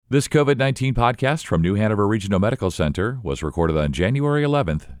This COVID-19 podcast from New Hanover Regional Medical Center was recorded on January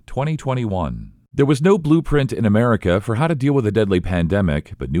 11th, 2021. There was no blueprint in America for how to deal with a deadly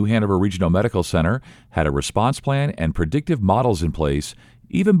pandemic, but New Hanover Regional Medical Center had a response plan and predictive models in place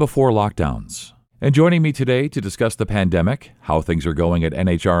even before lockdowns. And joining me today to discuss the pandemic, how things are going at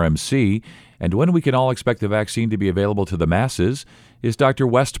NHRMC, and when we can all expect the vaccine to be available to the masses, is Dr.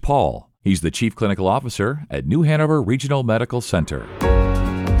 West Paul. He's the Chief Clinical Officer at New Hanover Regional Medical Center.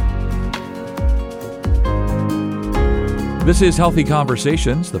 This is Healthy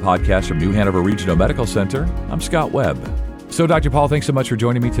Conversations, the podcast from New Hanover Regional Medical Center. I'm Scott Webb. So, Dr. Paul, thanks so much for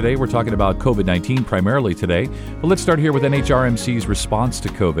joining me today. We're talking about COVID-19 primarily today. But let's start here with NHRMC's response to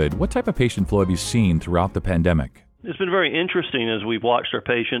COVID. What type of patient flow have you seen throughout the pandemic? It's been very interesting as we've watched our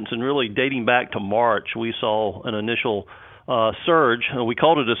patients, and really dating back to March, we saw an initial surge. We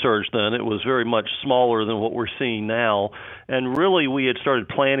called it a surge then. It was very much smaller than what we're seeing now. And really, we had started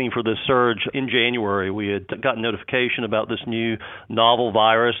planning for this surge in January. We had gotten notification about this new novel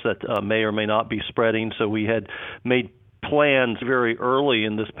virus that may or may not be spreading. So we had made plans very early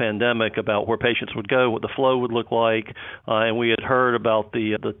in this pandemic about where patients would go, what the flow would look like, and we had heard about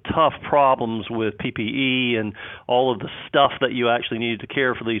the tough problems with PPE and all of the stuff that you actually needed to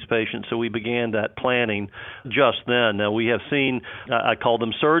care for these patients. So we began that planning just then. Now we have seen, I call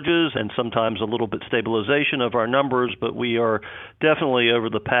them surges, and sometimes a little bit stabilization of our numbers, but we are definitely over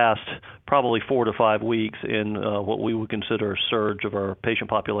the past probably 4 to 5 weeks in what we would consider a surge of our patient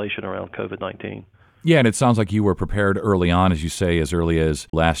population around COVID-19. Yeah, and it sounds like you were prepared early on, as you say, as early as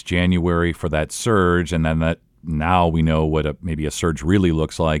last January for that surge, and then that now we know what maybe a surge really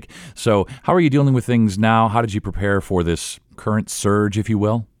looks like. So how are you dealing with things now? How did you prepare for this current surge, if you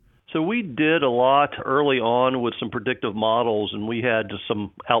will? So we did a lot early on with some predictive models, and we had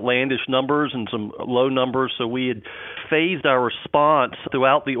some outlandish numbers and some low numbers. So we had phased our response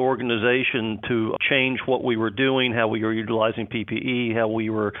throughout the organization to change what we were doing, how we were utilizing PPE, how we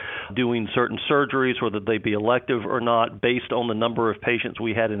were doing certain surgeries, whether they be elective or not, based on the number of patients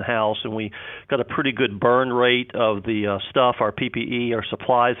we had in-house. And we got a pretty good burn rate of the stuff, our PPE, our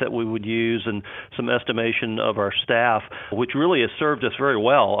supplies that we would use, and some estimation of our staff, which really has served us very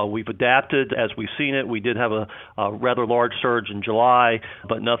well. We've adapted as we've seen it. We did have a rather large surge in July,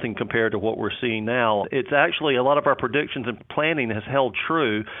 but nothing compared to what we're seeing now. It's actually a lot of our predictions and planning has held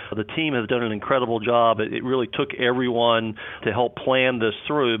true. The team has done an incredible job. It really took everyone to help plan this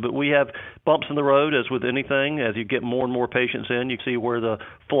through, but we have bumps in the road, as with anything. As you get more and more patients in, you see where the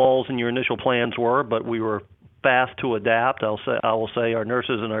flaws in your initial plans were, but we were fast to adapt. I will say our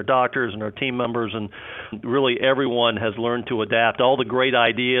nurses and our doctors and our team members, and really everyone has learned to adapt. All the great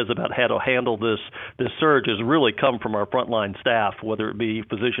ideas about how to handle this surge has really come from our frontline staff, whether it be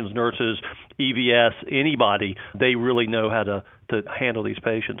physicians, nurses, EVS, anybody. They really know how to handle these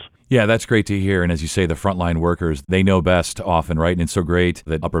patients. Yeah, that's great to hear. And as you say, the frontline workers, they know best often, right? And it's so great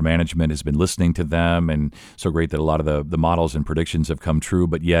that upper management has been listening to them, and so great that a lot of the models and predictions have come true,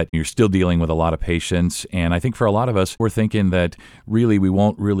 but yet you're still dealing with a lot of patients. And I think for a lot of us, we're thinking that really we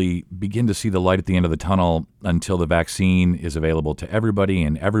won't really begin to see the light at the end of the tunnel until the vaccine is available to everybody,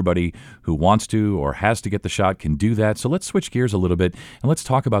 and everybody who wants to or has to get the shot can do that. So let's switch gears a little bit and let's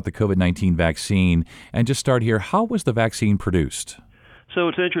talk about the COVID-19 vaccine and just start here. How was the vaccine produced? So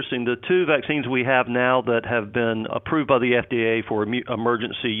it's interesting. The 2 vaccines we have now that have been approved by the FDA for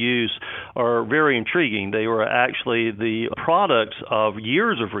emergency use are very intriguing. They were actually the products of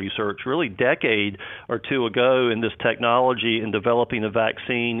years of research, really decade or 2 ago, in this technology in developing a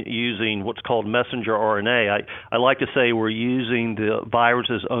vaccine using what's called messenger RNA. I like to say we're using the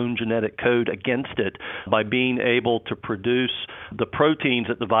virus's own genetic code against it by being able to produce the proteins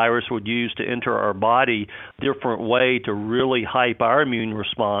that the virus would use to enter our body a different way to really hype our immune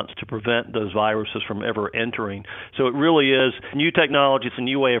response to prevent those viruses from ever entering. So it really is new technology. It's a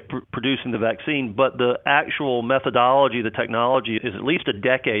new way of producing the vaccine, but the actual methodology, the technology is at least a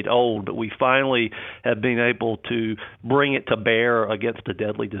decade old, but we finally have been able to bring it to bear against a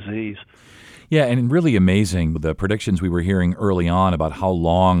deadly disease. Yeah, and really amazing, the predictions we were hearing early on about how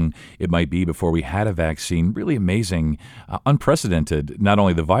long it might be before we had a vaccine, really amazing, unprecedented, not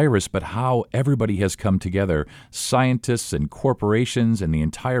only the virus, but how everybody has come together, scientists and corporations and the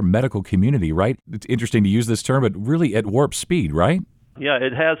entire medical community, right? It's interesting to use this term, but really at warp speed, right? Yeah,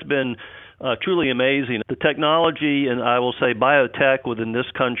 it has been truly amazing. The technology, and I will say biotech within this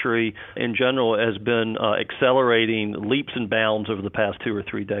country in general, has been accelerating leaps and bounds over the past 2 or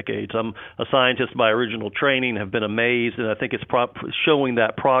 3 decades. I'm a scientist by original training, have been amazed, and I think it's showing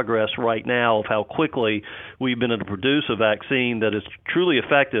that progress right now of how quickly we've been able to produce a vaccine that is truly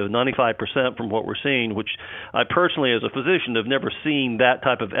effective, 95% from what we're seeing, which I personally, as a physician, have never seen that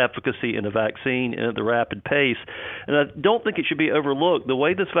type of efficacy in a vaccine and at the rapid pace. And I don't think it should be overlooked. The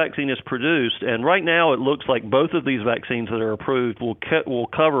way this vaccine is produced, and right now it looks like both of these vaccines that are approved will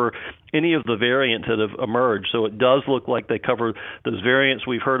cover any of the variants that have emerged. So it does look like they cover those variants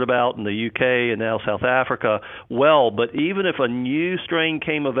we've heard about in the UK and now South Africa well. But even if a new strain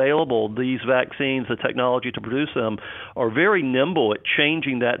came available, these vaccines, the technology to produce them, are very nimble at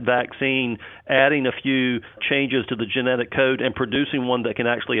changing that vaccine, adding a few changes to the genetic code and producing one that can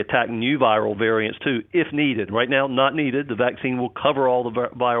actually attack new viral variants too, if needed. Right now, not needed. The vaccine will cover all the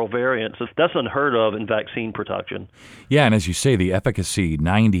viral variants. That's unheard of in vaccine production. Yeah, and as you say, the efficacy,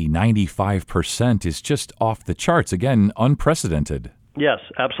 95% is just off the charts. Again, unprecedented. Yes,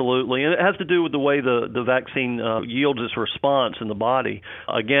 absolutely. And it has to do with the way the vaccine yields its response in the body.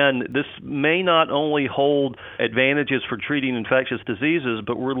 Again, this may not only hold advantages for treating infectious diseases,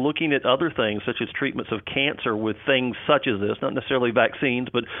 but we're looking at other things, such as treatments of cancer with things such as this, not necessarily vaccines,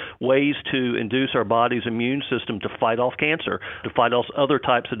 but ways to induce our body's immune system to fight off cancer, to fight off other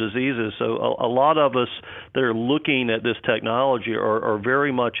types of diseases. So a lot of us that are looking at this technology are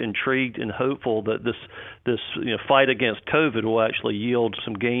very much intrigued and hopeful that this fight against COVID will actually yield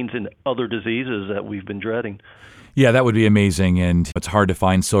some gains in other diseases that we've been dreading. Yeah, that would be amazing. And it's hard to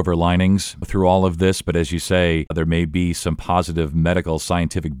find silver linings through all of this. But as you say, there may be some positive medical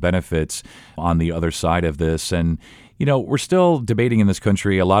scientific benefits on the other side of this. And, we're still debating in this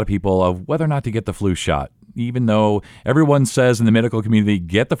country, a lot of people, of whether or not to get the flu shot. Even though everyone says in the medical community,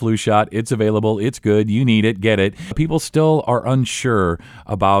 get the flu shot, it's available, it's good, you need it, get it. People still are unsure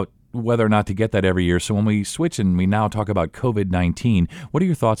about whether or not to get that every year. So when we switch and we now talk about COVID-19, what are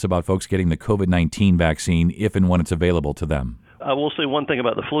your thoughts about folks getting the COVID-19 vaccine if and when it's available to them? I will say one thing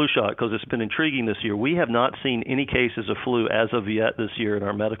about the flu shot, because it's been intriguing this year. We have not seen any cases of flu as of yet this year in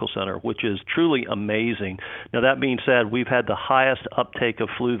our medical center, which is truly amazing. Now, that being said, we've had the highest uptake of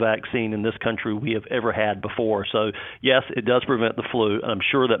flu vaccine in this country we have ever had before. So, yes, it does prevent the flu. I'm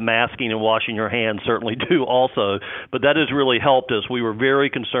sure that masking and washing your hands certainly do also, but that has really helped us. We were very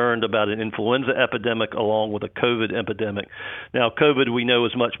concerned about an influenza epidemic along with a COVID epidemic. Now, COVID, we know,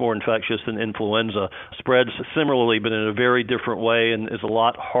 is much more infectious than influenza. Spreads similarly, but in a very different way and is a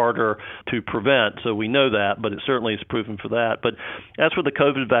lot harder to prevent. So we know that, but it certainly is proven for that. But as for the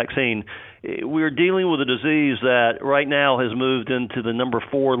COVID vaccine, we're dealing with a disease that right now has moved into the number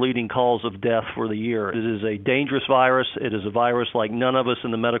 4 leading cause of death for the year. It is a dangerous virus. It is a virus like none of us in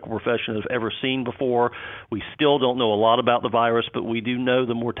the medical profession have ever seen before. We still don't know a lot about the virus, but we do know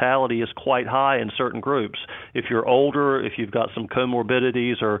the mortality is quite high in certain groups. If you're older, if you've got some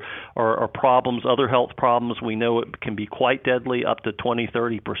comorbidities or problems, other health problems, we know it can be quite deadly, up to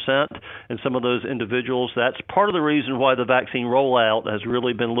 20-30%. In some of those individuals, that's part of the reason why the vaccine rollout has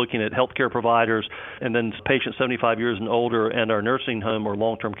really been looking at healthcare providers and then patients 75 years and older and our nursing home or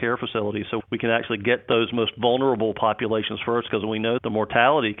long-term care facilities, so we can actually get those most vulnerable populations first, because we know the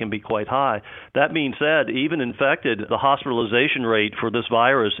mortality can be quite high. That being said, even infected, the hospitalization rate for this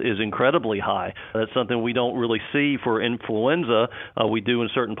virus is incredibly high. That's something we don't really see for influenza. We do in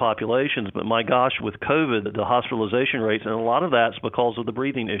certain populations, but my gosh, with COVID, the hospitalization rates, and a lot of that's because of the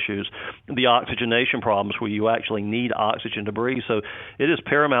breathing issues, the oxygenation problems where you actually need oxygen to breathe. So it is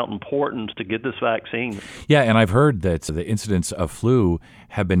paramount importance to get this vaccine. Yeah, and I've heard that the incidence of flu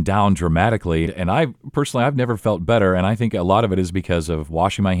have been down dramatically, and I've never felt better, and I think a lot of it is because of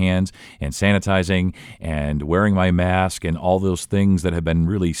washing my hands and sanitizing and wearing my mask and all those things that have been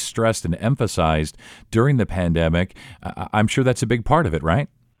really stressed and emphasized during the pandemic. I'm sure that's a big part of it, right?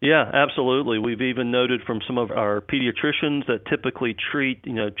 Yeah, absolutely. We've even noted from some of our pediatricians that typically treat,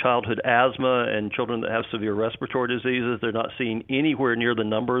 childhood asthma and children that have severe respiratory diseases, they're not seeing anywhere near the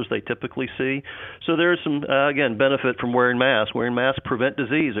numbers they typically see. So there's some, again, benefit from wearing masks. Wearing masks prevent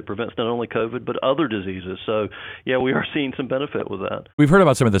disease. It prevents not only COVID, but other diseases. So, yeah, we are seeing some benefit with that. We've heard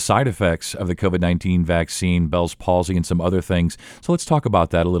about some of the side effects of the COVID-19 vaccine, Bell's palsy, and some other things. So let's talk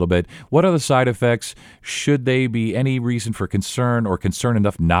about that a little bit. What are the side effects? Should they be any reason for concern or concern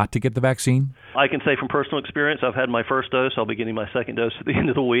enough not to get the vaccine? I can say from personal experience, I've had my first dose. I'll be getting my second dose at the end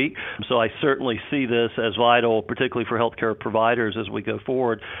of the week. So I certainly see this as vital, particularly for healthcare providers as we go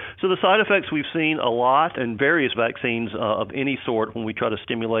forward. So the side effects we've seen a lot in various vaccines of any sort. When we try to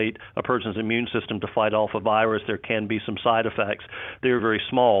stimulate a person's immune system to fight off a virus, there can be some side effects. They're very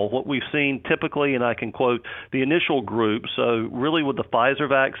small. What we've seen typically, and I can quote the initial group, so really with the Pfizer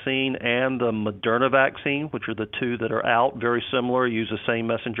vaccine and the Moderna vaccine, which are the two that are out, very similar, use the same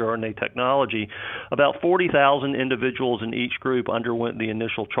messenger RNA technology. About 40,000 individuals in each group underwent the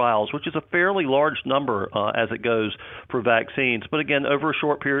initial trials, which is a fairly large number as it goes for vaccines. But again, over a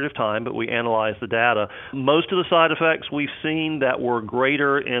short period of time, but we analyzed the data. Most of the side effects we've seen that were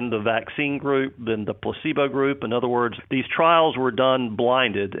greater in the vaccine group than the placebo group. In other words, these trials were done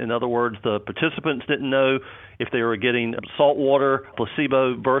blinded. In other words, the participants didn't know if they were getting salt water,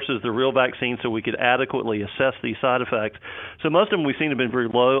 placebo versus the real vaccine, so we could adequately assess these side effects. So most of them we've seen have been very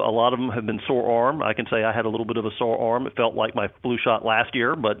low. A lot of them have been sore arm. I can say I had a little bit of a sore arm. It felt like my flu shot last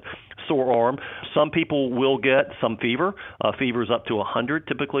year, but sore arm. Some people will get some fever. Fever is up to 100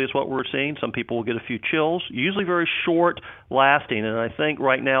 typically is what we're seeing. Some people will get a few chills, usually very short lasting. And I think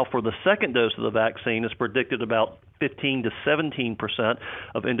right now for the second dose of the vaccine, it's predicted about 15 to 17%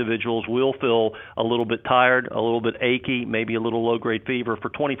 of individuals will feel a little bit tired, a little bit achy, maybe a little low-grade fever for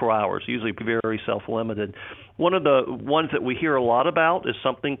 24 hours, usually very self-limited. One of the ones that we hear a lot about is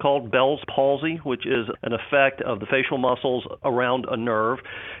something called Bell's palsy, which is an effect of the facial muscles around a nerve.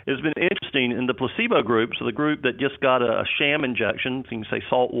 It's been interesting in the placebo group, so the group that just got a sham injection, so you can say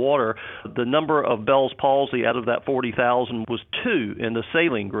salt water, the number of Bell's palsy out of that 40,000 was 2 in the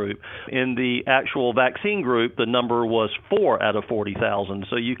saline group. In the actual vaccine group, the number was 4 out of 40,000.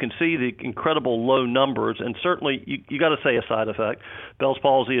 So you can see the incredible low numbers, and certainly you got to say a side effect. Bell's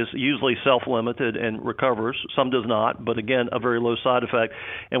palsy is usually self-limited and recovers. Some does not, but again, a very low side effect.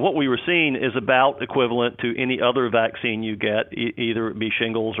 And what we were seeing is about equivalent to any other vaccine you get, either it be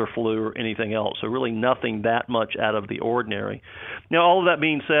shingles or flu or anything else. So really nothing that much out of the ordinary. Now, all of that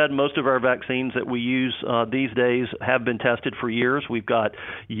being said, most of our vaccines that we use these days have been tested for years. We've got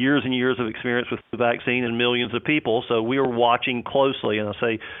years and years of experience with the vaccine and millions of people. So we are watching closely, and I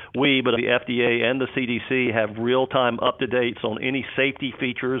say we, but the FDA and the CDC have real-time up-to-dates on any safety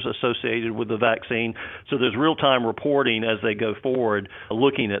features associated with the vaccine. So there's real-time reporting as they go forward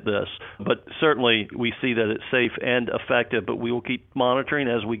looking at this. But certainly we see that it's safe and effective, but we will keep monitoring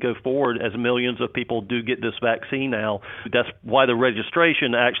as we go forward as millions of people do get this vaccine now. That's why the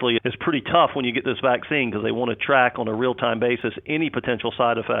registration actually is pretty tough when you get this vaccine, because they want to track on a real-time basis any potential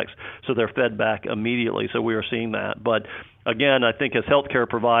side effects, so they're fed back immediately. So we are seeing that. But again, I think as healthcare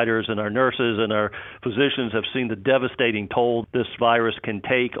providers and our nurses and our physicians have seen the devastating toll this virus can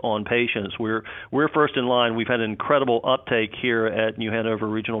take on patients, we're first in line. We've had an incredible uptake here at New Hanover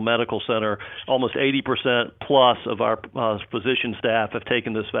Regional Medical Center. Almost 80% plus of our physician staff have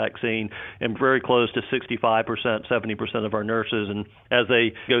taken this vaccine, and very close to 65%, 70% of our nurses. And as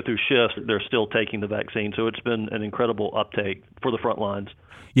they go through shifts, they're still taking the vaccine. So it's been an incredible uptake for the front lines.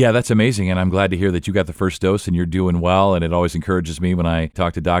 Yeah, that's amazing, and I'm glad to hear that you got the first dose and you're doing well, and it always encourages me when I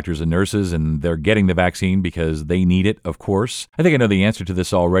talk to doctors and nurses and they're getting the vaccine because they need it, of course. I think I know the answer to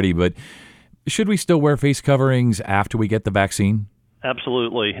this already, but should we still wear face coverings after we get the vaccine?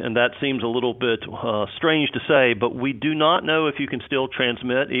 Absolutely, and that seems a little bit strange to say, but we do not know if you can still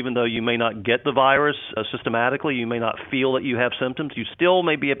transmit, even though you may not get the virus systematically, you may not feel that you have symptoms, you still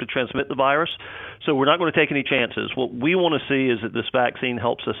may be able to transmit the virus, so we're not going to take any chances. What we want to see is that this vaccine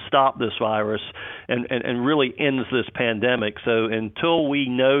helps us stop this virus and really ends this pandemic. So until we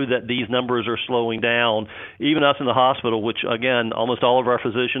know that these numbers are slowing down, even us in the hospital, which again, almost all of our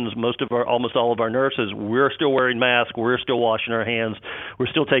physicians, almost all of our nurses, we're still wearing masks, we're still washing our hands. We're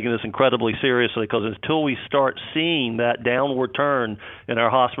still taking this incredibly seriously, because until we start seeing that downward turn in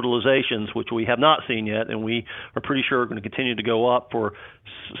our hospitalizations, which we have not seen yet, and we are pretty sure are going to continue to go up for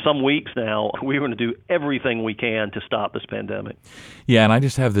some weeks now, we're going to do everything we can to stop this pandemic. Yeah, and I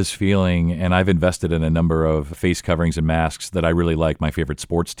just have this feeling, and I've invested in a number of face coverings and masks that I really like, my favorite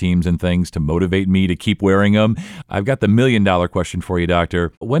sports teams and things, to motivate me to keep wearing them. I've got the million-dollar question for you,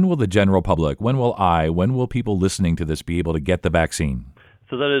 Doctor. When will the general public, when will people listening to this be able to get the vaccine?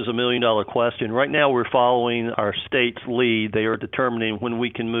 So that is a million-dollar question. Right now we're following our state's lead. They are determining when we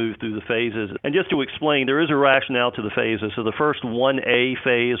can move through the phases. And just to explain, there is a rationale to the phases. So the first 1A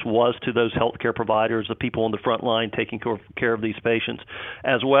phase was to those healthcare providers, the people on the front line taking care of these patients,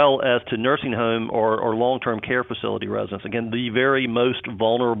 as well as to nursing home or long-term care facility residents. Again, the very most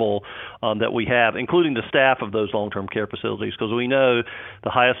vulnerable that we have, including the staff of those long-term care facilities, because we know the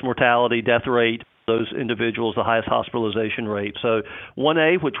highest mortality, death rate those individuals the highest hospitalization rate. So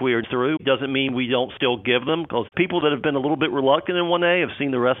 1A, which we are through, doesn't mean we don't still give them, because people that have been a little bit reluctant in 1A have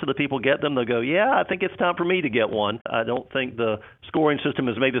seen the rest of the people get them. They'll go, yeah, I think it's time for me to get one. I don't think the scoring system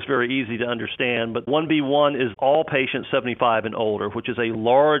has made this very easy to understand, but 1B1 is all patients 75 and older, which is a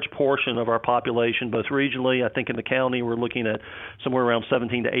large portion of our population, both regionally. I think in the county we're looking at somewhere around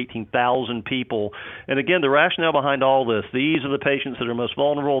 17 to 18,000 people. And again, the rationale behind all this, these are the patients that are most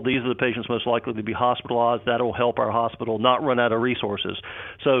vulnerable. These are the patients most likely to be hospitalized. That will help our hospital not run out of resources.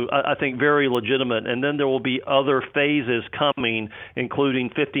 So I think very legitimate. And then there will be other phases coming,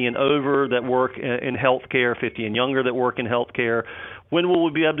 including 50 and over that work in healthcare, 50 and younger that work in healthcare. When will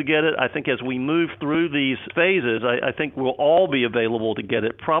we be able to get it? I think as we move through these phases, I think we'll all be available to get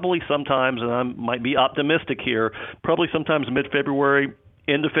it probably sometimes, and I might be optimistic here, probably sometimes mid-February,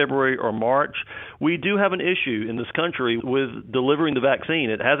 end of February or March. We do have an issue in this country with delivering the vaccine.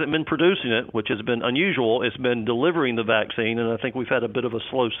 It hasn't been producing it, which has been unusual. It's been delivering the vaccine, and I think we've had a bit of a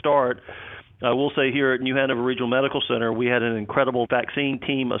slow start. I will say here at New Hanover Regional Medical Center, we had an incredible vaccine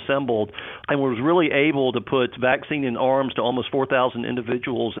team assembled and was really able to put vaccine in arms to almost 4,000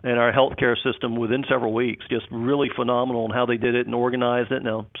 individuals in our healthcare system within several weeks. Just really phenomenal in how they did it and organized it.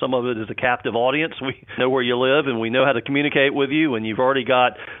 Now, some of it is a captive audience. We know where you live and we know how to communicate with you, and you've already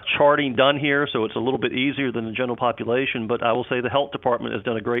got charting done here, so it's a little bit easier than the general population. But I will say the health department has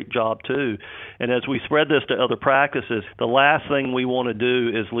done a great job too. And as we spread this to other practices, the last thing we want to do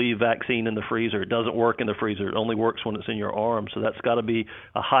is leave vaccine in the freezer. It doesn't work in the freezer. It only works when it's in your arm. So that's got to be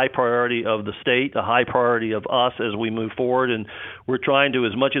a high priority of the state, a high priority of us as we move forward. And we're trying to,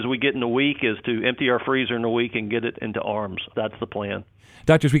 as much as we get in a week, is to empty our freezer in a week and get it into arms. That's the plan.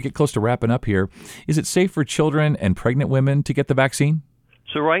 Doctor, as we get close to wrapping up here, is it safe for children and pregnant women to get the vaccine?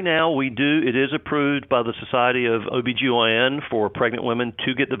 So right now we do. It is approved by the Society of OBGYN for pregnant women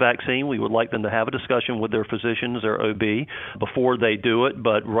to get the vaccine. We would like them to have a discussion with their physicians, their OB, before they do it.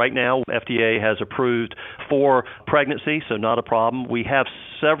 But right now FDA has approved for pregnancy, so not a problem. We have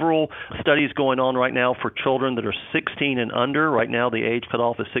several studies going on right now for children that are 16 and under. Right now the age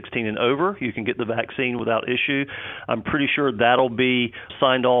cutoff is 16 and over. You can get the vaccine without issue. I'm pretty sure that'll be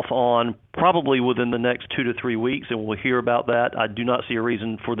signed off on probably within the next 2 to 3 weeks, and we'll hear about that. I do not see a reason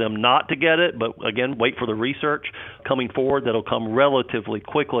for them not to get it, but again, wait for the research coming forward. That'll come relatively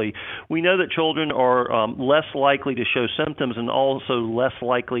quickly. We know that children are less likely to show symptoms and also less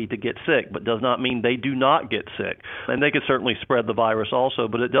likely to get sick, but does not mean they do not get sick. And they could certainly spread the virus also,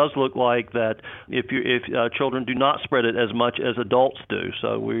 but it does look like that if children do not spread it as much as adults do.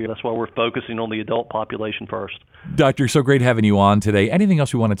 So that's why we're focusing on the adult population first. Doctor, so great having you on today. Anything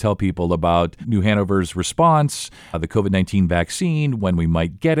else you want to tell people about New Hanover's response, the COVID-19 vaccine, when we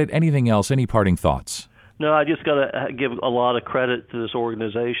might get it, anything else, any parting thoughts? No, I just got to give a lot of credit to this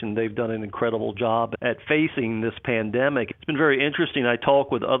organization. They've done an incredible job at facing this pandemic. It's been very interesting. I talk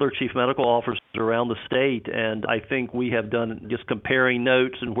with other chief medical officers around the state, and I think we have done, just comparing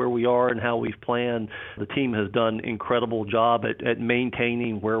notes and where we are and how we've planned, the team has done an incredible job at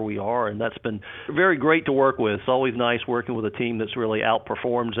maintaining where we are, and that's been very great to work with. It's always nice working with a team that's really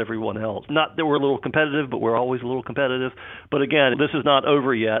outperforms everyone else. Not that we're a little competitive, but we're always a little competitive. But again, this is not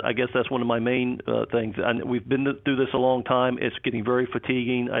over yet. I guess that's one of my main things. And we've been through this a long time. It's getting very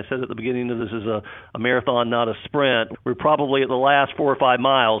fatiguing. I said at the beginning that this is a marathon, not a sprint. We're probably at the last 4 or 5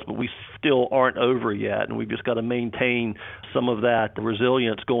 miles, but we still aren't over yet, and we've just got to maintain some of that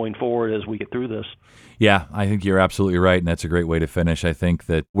resilience going forward as we get through this. Yeah, I think you're absolutely right, and that's a great way to finish. I think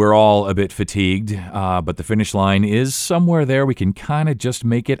that we're all a bit fatigued, but the finish line is somewhere there. We can kind of just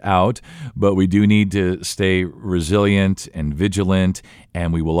make it out, but we do need to stay resilient and vigilant,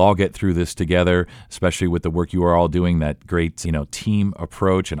 and we will all get through this together, especially with the work you are all doing, that great, team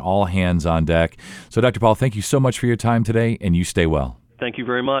approach and all hands on deck. So, Dr. Paul, thank you so much for your time today, and you stay well. Thank you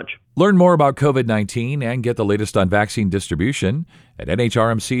very much. Learn more about COVID-19 and get the latest on vaccine distribution at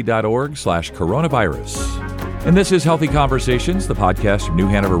nhrmc.org/coronavirus. And this is Healthy Conversations, the podcast from New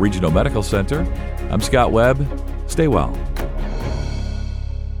Hanover Regional Medical Center. I'm Scott Webb. Stay well.